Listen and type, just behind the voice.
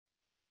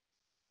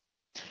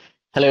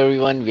Hello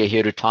everyone, we're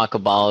here to talk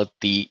about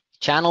the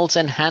channels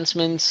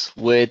enhancements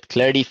with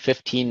Clarity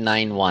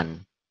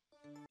 15.9.1.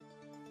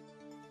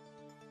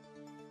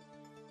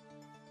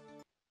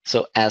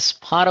 So as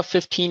part of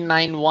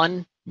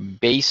 15.9.1,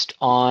 based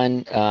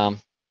on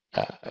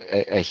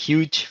a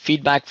huge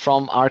feedback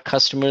from our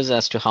customers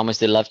as to how much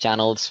they love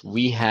channels,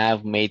 we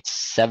have made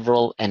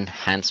several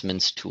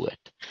enhancements to it.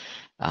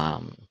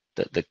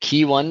 The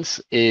key ones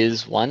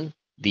is one,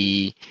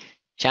 the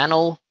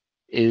channel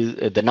is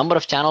the number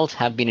of channels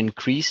have been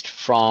increased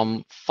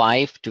from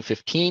 5 to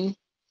 15.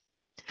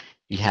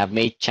 We have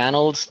made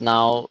channels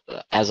now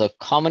as a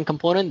common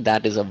component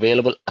that is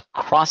available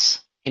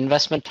across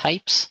investment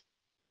types,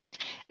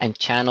 and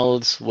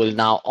channels will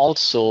now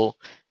also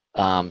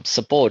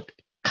support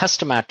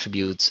custom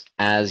attributes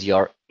as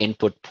your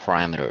input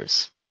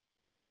parameters.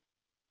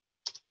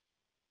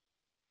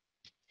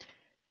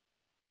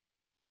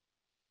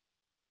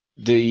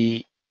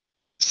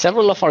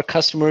 Several of our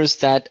customers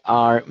that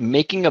are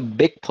making a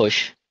big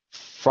push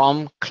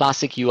from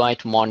classic UI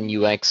to modern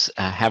UX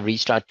have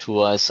reached out to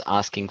us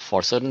asking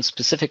for certain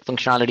specific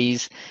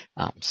functionalities,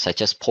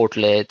 such as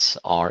portlets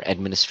or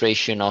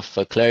administration of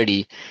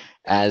Clarity,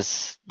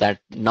 as that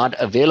not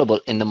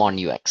available in the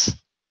modern UX.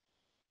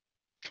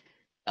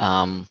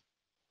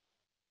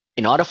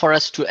 In order for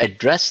us to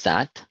address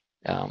that,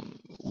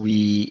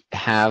 we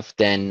have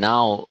then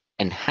now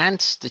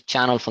enhance the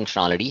channel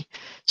functionality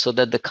so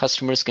that the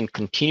customers can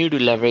continue to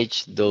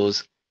leverage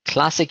those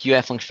classic UI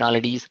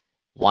functionalities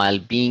while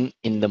being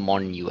in the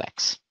modern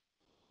UX.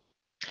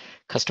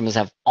 Customers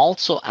have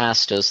also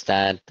asked us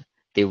that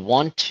they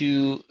want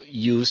to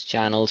use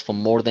channels for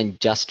more than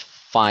just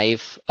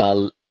 5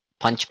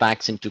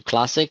 punchbacks into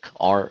classic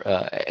or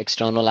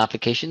external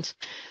applications.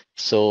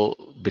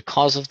 So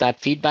because of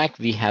that feedback,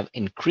 we have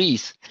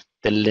increased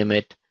the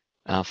limit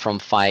from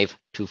 5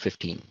 to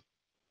 15.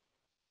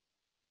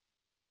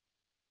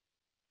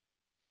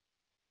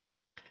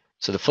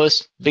 So the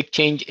first big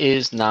change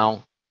is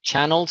now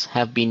channels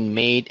have been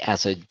made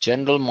as a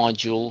general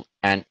module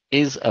and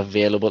is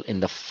available in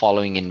the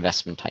following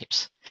investment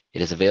types.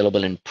 It is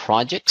available in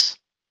projects,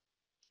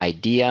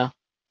 idea,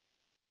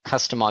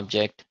 custom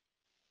object,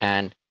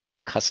 and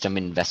custom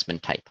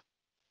investment type.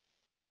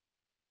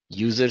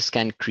 Users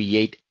can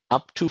create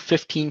up to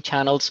 15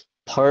 channels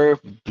per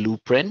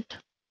blueprint,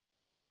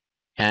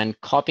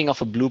 and copying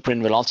of a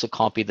blueprint will also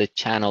copy the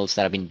channels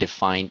that have been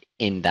defined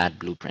in that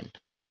blueprint.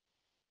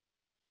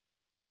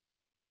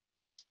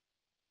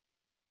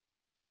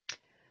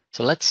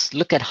 So let's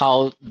look at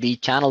how the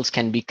channels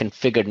can be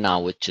configured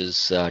now, which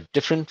is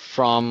different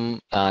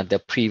from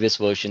the previous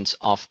versions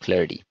of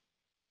Clarity.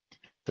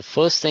 The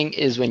first thing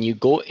is when you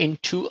go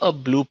into a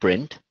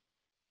blueprint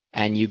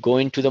and you go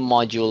into the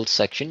module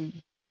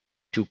section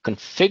to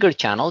configure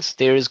channels,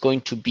 there is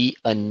going to be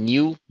a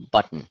new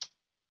button.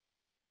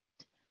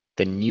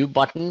 The new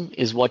button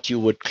is what you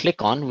would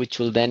click on, which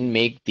will then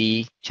make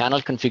the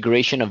channel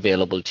configuration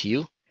available to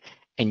you,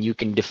 and you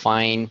can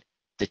define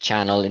the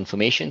channel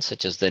information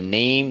such as the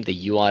name,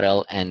 the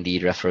URL, and the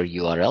refer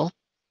URL.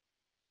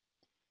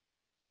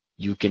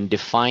 You can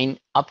define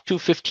up to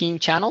 15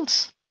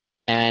 channels,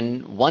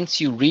 and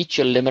once you reach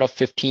a limit of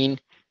 15,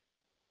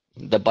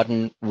 the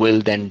button will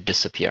then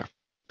disappear,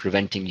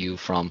 preventing you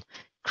from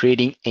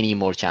creating any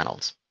more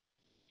channels.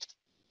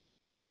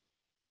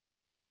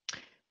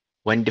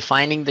 When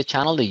defining the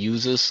channel, the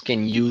users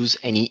can use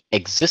any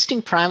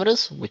existing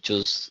parameters, which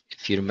is,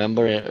 if you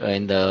remember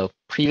in the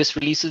previous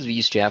releases, we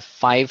used to have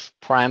 5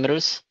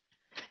 parameters.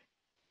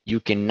 You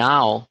can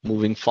now,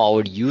 moving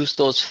forward, use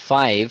those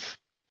 5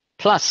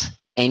 plus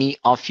any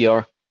of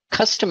your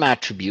custom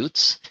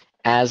attributes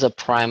as a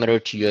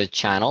parameter to your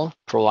channel,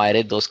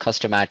 provided those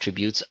custom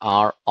attributes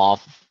are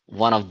of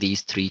one of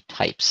these 3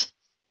 types: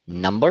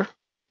 number,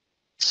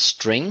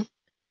 string,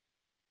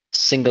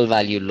 single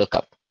value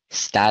lookup,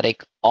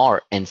 static,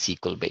 or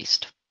NSQL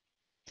based.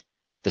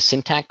 The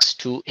syntax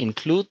to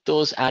include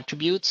those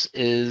attributes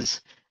is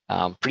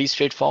pretty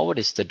straightforward.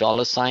 It's the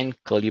 $,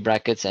 curly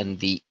brackets, and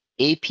the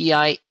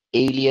API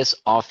alias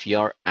of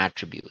your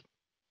attribute.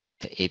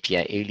 The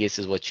API alias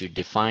is what you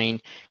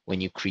define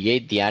when you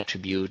create the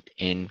attribute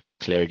in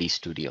Clarity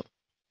Studio.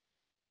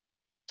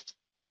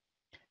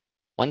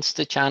 Once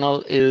the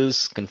channel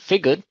is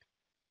configured,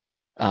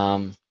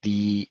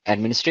 the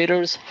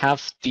administrators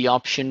have the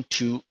option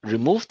to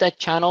remove that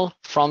channel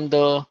from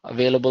the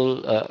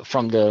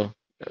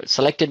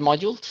selected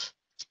modules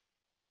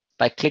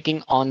by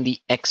clicking on the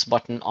X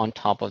button on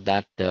top of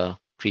that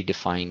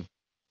predefined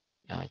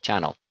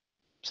channel.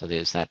 So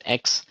there's that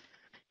X.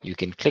 You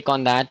can click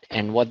on that,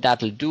 and what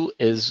that will do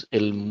is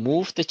it'll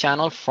move the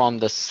channel from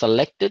the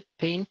selected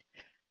pane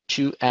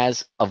to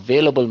as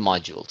available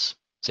modules.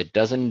 So it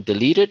doesn't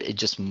delete it, it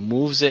just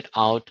moves it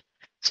out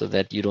so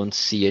that you don't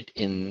see it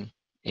in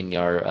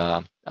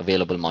your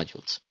available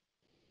modules.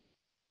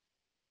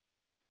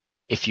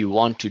 If you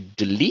want to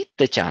delete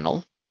the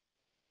channel,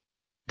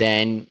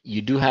 then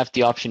you do have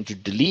the option to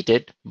delete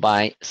it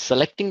by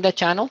selecting the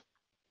channel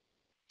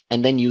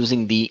and then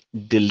using the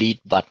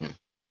delete button.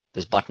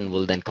 This button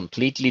will then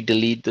completely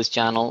delete this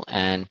channel,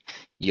 and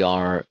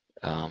your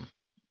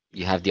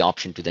you have the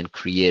option to then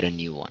create a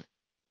new one.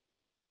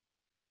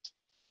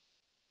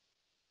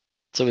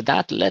 So with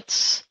that,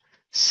 let's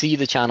see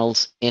the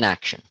channels in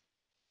action.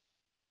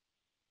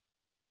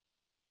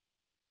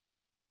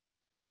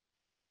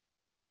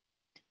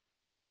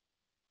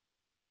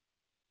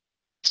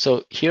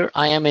 So here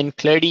I am in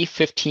Clarity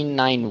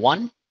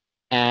 15.9.1,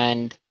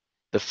 and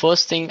the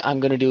first thing I'm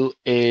going to do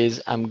is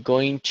I'm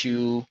going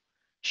to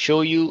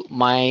show you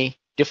my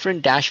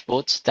different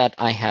dashboards that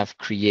I have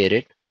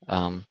created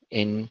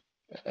in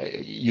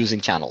using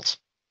channels.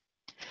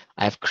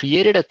 I've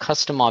created a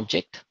custom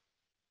object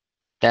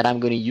that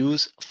I'm going to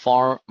use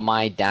for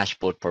my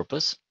dashboard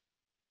purpose.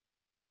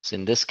 So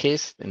in this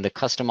case, in the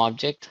custom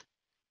object,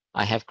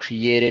 I have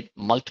created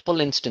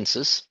multiple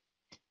instances,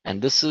 and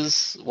this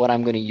is what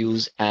I'm going to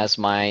use as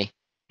my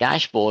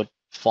dashboard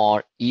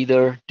for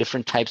either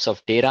different types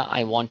of data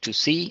I want to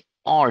see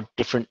or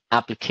different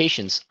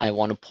applications I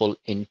want to pull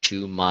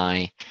into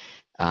my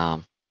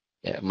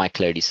my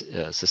Clarity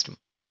system.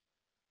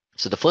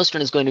 So the first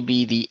one is going to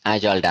be the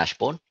Agile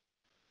dashboard.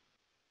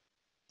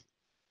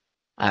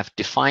 I've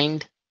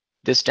defined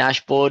this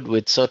dashboard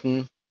with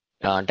certain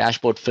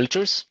dashboard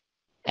filters,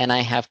 and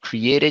I have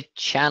created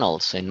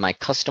channels in my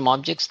custom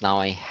objects. Now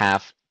I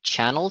have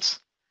channels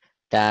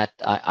that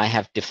I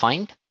have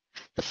defined.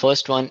 The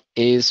first one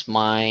is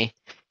my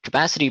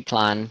capacity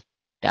plan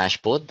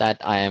dashboard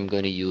that I am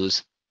going to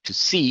use to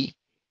see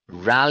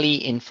rally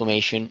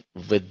information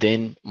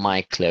within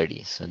my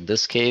Clarity. So in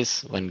this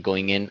case, when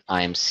going in,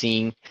 I am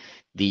seeing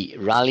the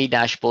rally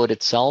dashboard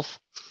itself.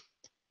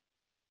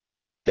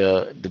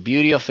 The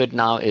beauty of it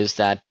now is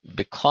that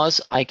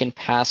because I can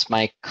pass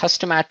my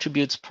custom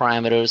attributes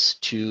parameters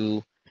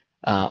to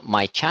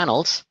my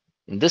channels,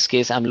 in this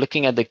case, I'm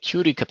looking at the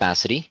query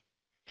capacity,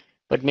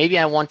 but maybe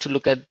I want to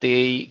look at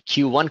the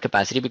Q1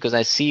 capacity because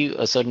I see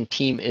a certain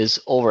team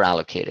is over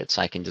allocated.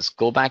 So I can just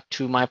go back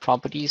to my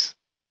properties.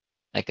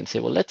 I can say,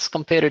 well, let's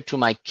compare it to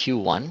my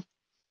Q1.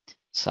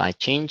 So I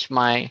change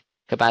my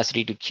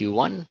capacity to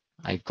Q1.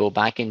 I go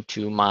back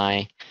into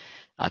my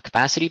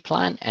capacity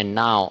plan, and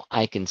now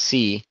I can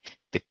see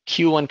the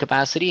Q1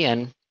 capacity,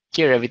 and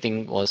here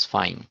everything was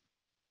fine.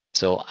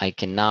 So I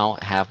can now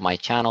have my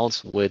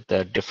channels with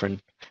the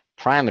different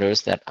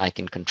parameters that I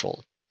can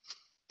control.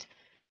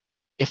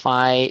 If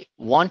I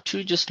want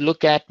to just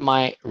look at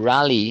my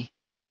rally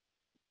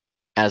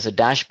as a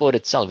dashboard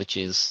itself, which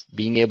is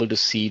being able to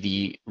see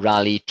the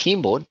rally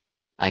team board,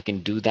 I can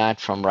do that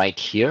from right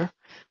here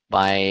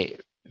by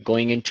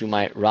going into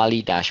my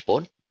rally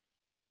dashboard.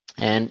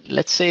 And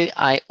let's say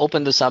I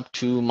open this up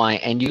to my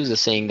end user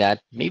saying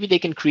that maybe they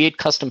can create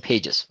custom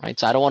pages, right?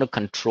 So I don't want to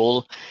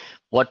control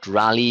what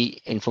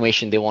rally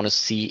information they want to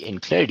see in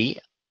Clarity.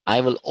 I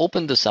will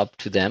open this up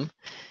to them,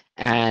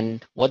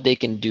 and what they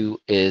can do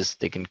is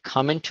they can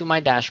come into my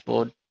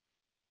dashboard,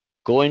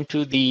 go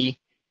into the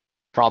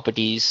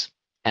properties,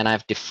 and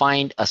I've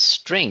defined a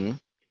string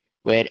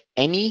where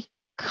any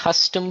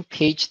custom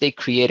page they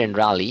create in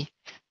Rally,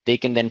 they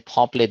can then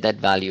populate that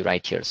value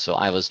right here. So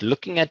I was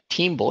looking at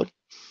team board.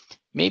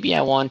 Maybe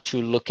I want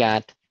to look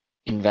at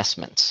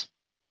investments.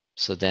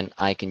 So then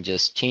I can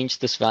just change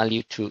this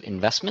value to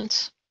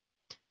investments.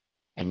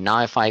 And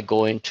now if I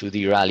go into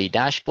the Rally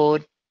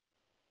dashboard,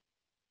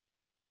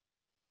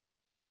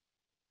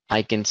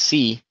 I can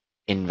see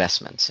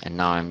investments. And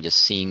now I'm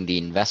just seeing the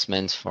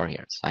investments for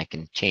here. So I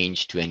can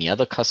change to any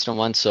other custom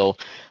one. So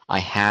I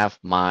have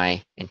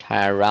my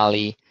entire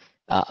Rally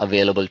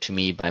available to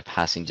me by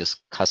passing just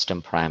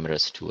custom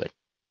parameters to it.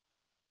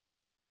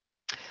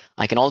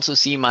 I can also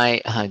see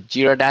my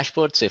Jira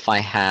dashboard. So if I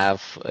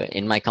have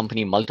in my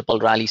company multiple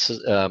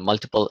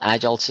multiple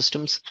Agile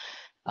systems,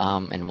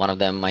 and one of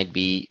them might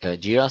be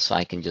Jira, so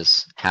I can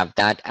just have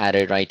that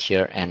added right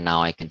here, and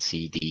now I can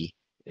see the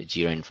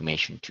Jira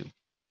information too.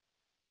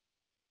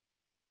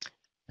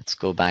 Let's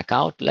go back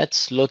out.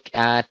 Let's look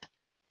at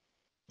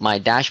my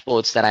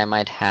dashboards that I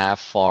might have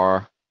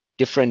for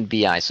different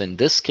BI. So in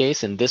this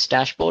case, in this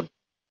dashboard,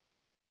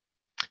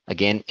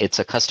 again, it's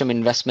a custom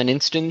investment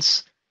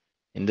instance.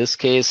 In this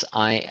case,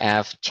 I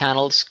have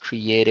channels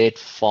created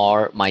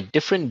for my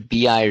different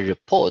BI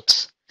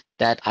reports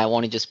that I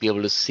want to just be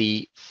able to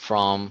see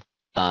from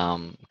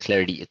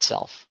Clarity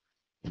itself.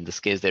 In this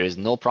case, there is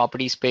no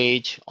properties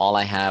page. All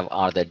I have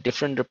are the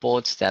different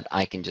reports that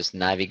I can just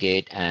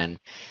navigate and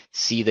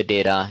see the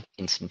data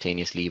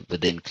instantaneously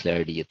within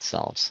Clarity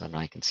itself. So now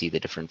I can see the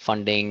different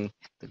funding,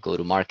 the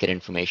go-to-market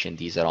information.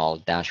 These are all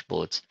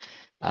dashboards,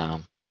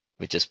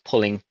 which is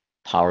pulling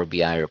Power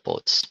BI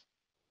reports.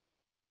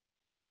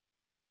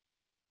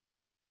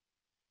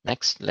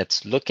 Next,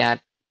 let's look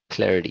at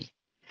Clarity.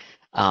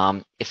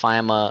 If I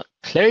am a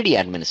Clarity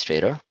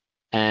administrator,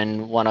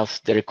 and one of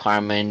the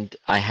requirement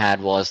I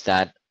had was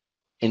that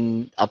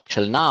up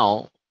till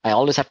now, I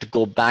always have to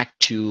go back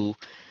to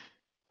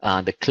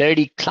the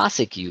Clarity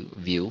Classic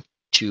view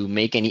to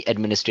make any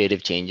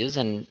administrative changes,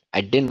 and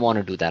I didn't want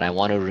to do that. I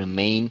want to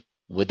remain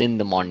within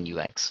the modern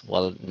UX.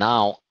 Well,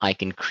 now I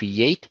can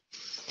create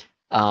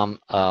an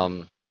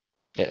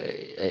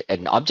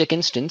object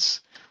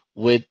instance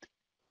with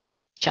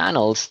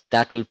channels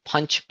that will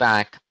punch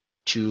back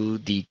to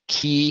the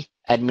key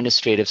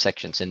administrative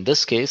sections. In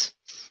this case,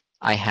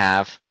 I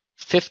have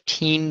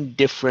 15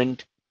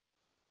 different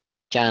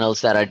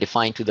channels that are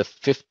defined to the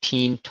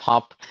 15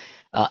 top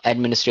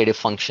administrative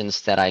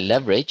functions that I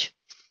leverage.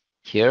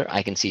 Here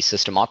I can see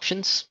system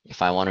options.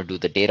 If I want to do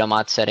the data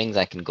mart settings,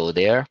 I can go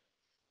there.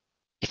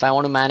 If I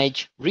want to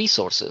manage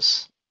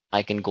resources,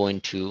 I can go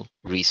into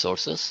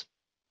resources.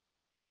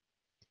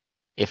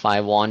 If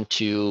I want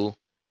to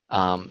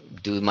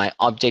do my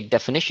object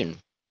definition,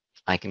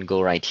 I can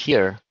go right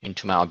here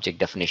into my object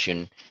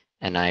definition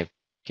and I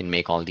can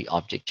make all the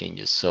object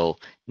changes. So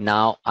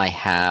now I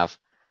have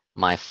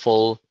my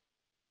full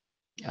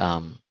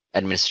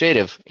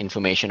administrative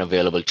information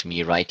available to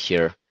me right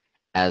here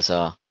as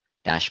a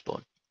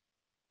dashboard.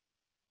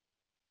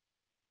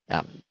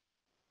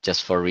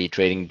 Just for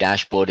reiterating,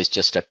 dashboard is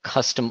just a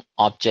custom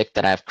object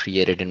that I've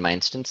created in my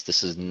instance.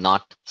 This is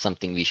not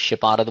something we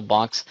ship out of the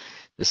box.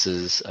 This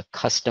is a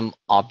custom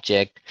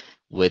object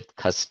with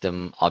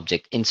custom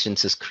object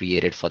instances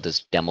created for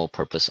this demo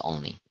purpose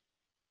only.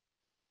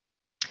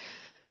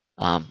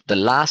 The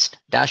last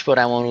dashboard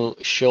I want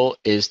to show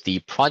is the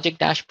project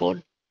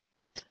dashboard.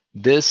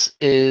 This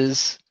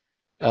is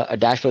a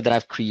dashboard that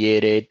I've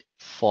created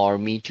for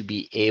me to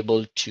be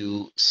able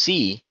to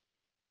see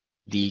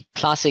the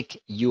classic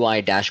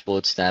UI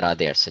dashboards that are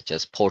there, such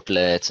as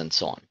portlets and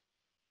so on.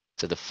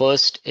 So the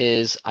first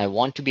is I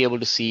want to be able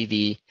to see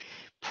the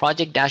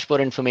project dashboard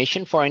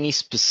information for any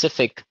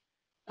specific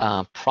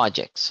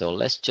project. So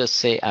let's just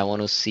say I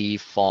want to see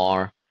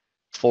for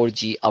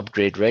 4G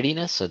upgrade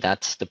readiness. So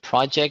that's the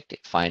project.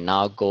 If I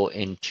now go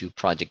into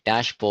project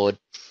dashboard,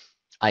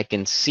 I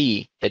can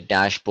see the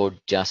dashboard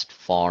just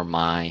for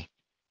my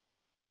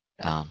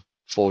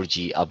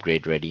 4G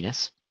upgrade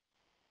readiness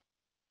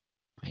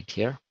right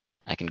here.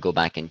 I can go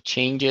back and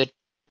change it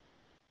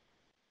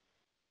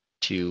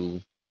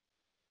to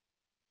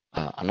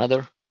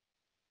another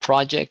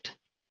project,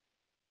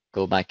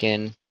 go back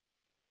in.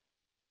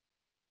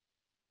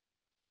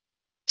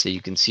 So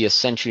you can see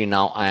essentially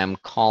now I am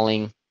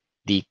calling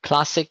the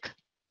classic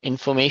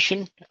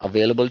information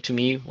available to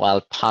me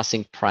while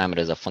passing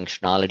parameters, a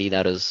functionality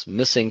that is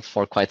missing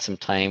for quite some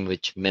time,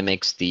 which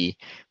mimics the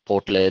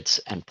portlets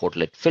and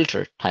portlet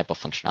filter type of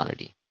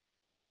functionality.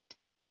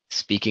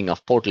 Speaking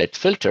of portlet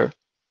filter,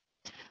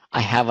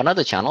 I have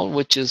another channel,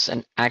 which is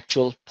an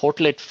actual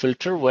portlet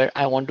filter where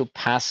I want to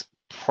pass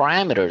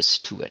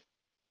parameters to it.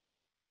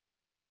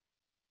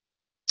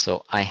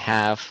 So I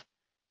have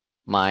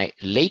my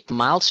late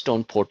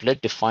milestone portlet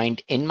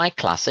defined in my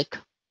classic.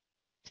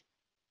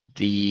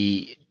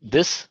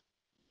 This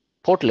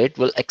portlet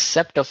will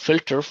accept a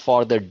filter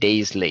for the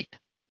days late.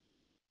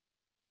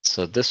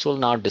 So this will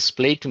now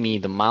display to me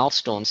the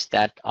milestones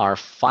that are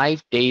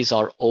 5 days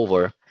or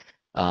over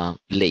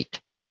late.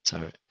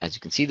 So as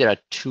you can see, there are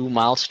 2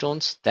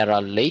 milestones that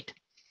are late.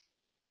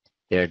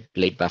 They're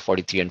late by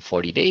 43 and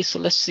 40 days. So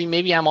let's see,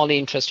 maybe I'm only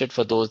interested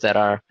for those that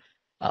are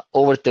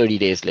over 30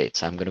 days late.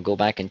 So I'm going to go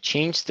back and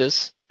change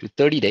this to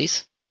 30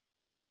 days.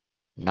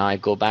 Now I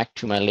go back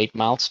to my late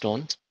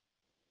milestones.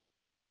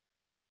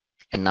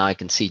 And now I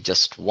can see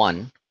just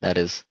one that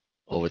is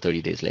over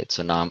 30 days late.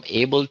 So now I'm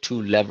able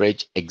to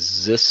leverage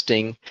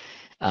existing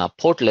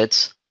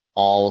portlets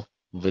all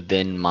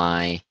within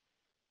my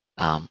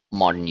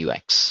modern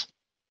UX.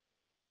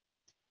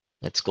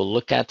 Let's go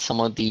look at some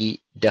of the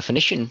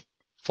definition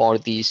for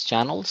these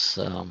channels.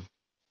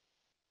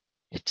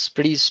 It's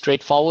pretty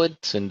straightforward.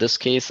 So in this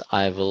case,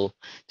 I will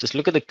just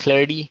look at the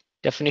clarity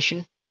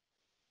definition.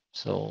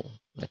 So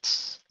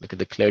let's look at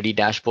the clarity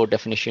dashboard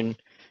definition.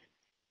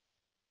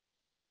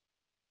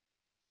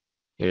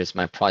 Here is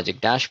my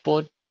project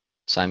dashboard.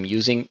 So I'm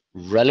using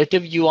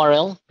relative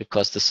URL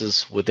because this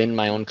is within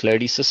my own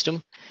clarity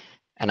system.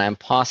 And I'm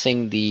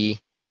passing the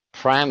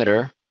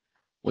parameter,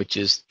 which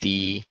is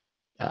the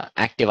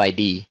active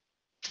ID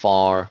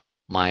for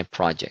my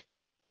project.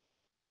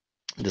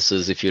 This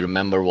is, if you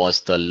remember,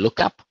 was the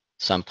lookup.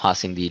 So I'm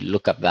passing the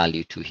lookup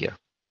value to here.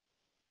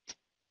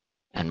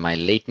 And my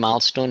late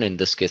milestone, in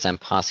this case, I'm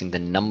passing the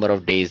number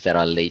of days that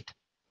are late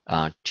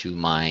to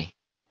my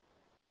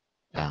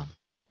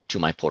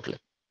portlet.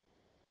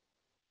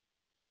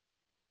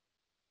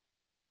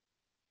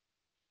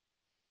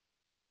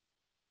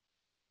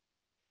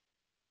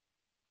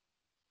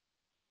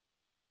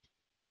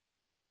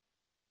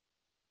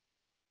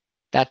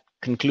 That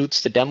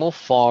concludes the demo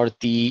for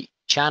the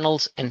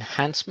channels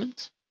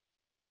enhancements.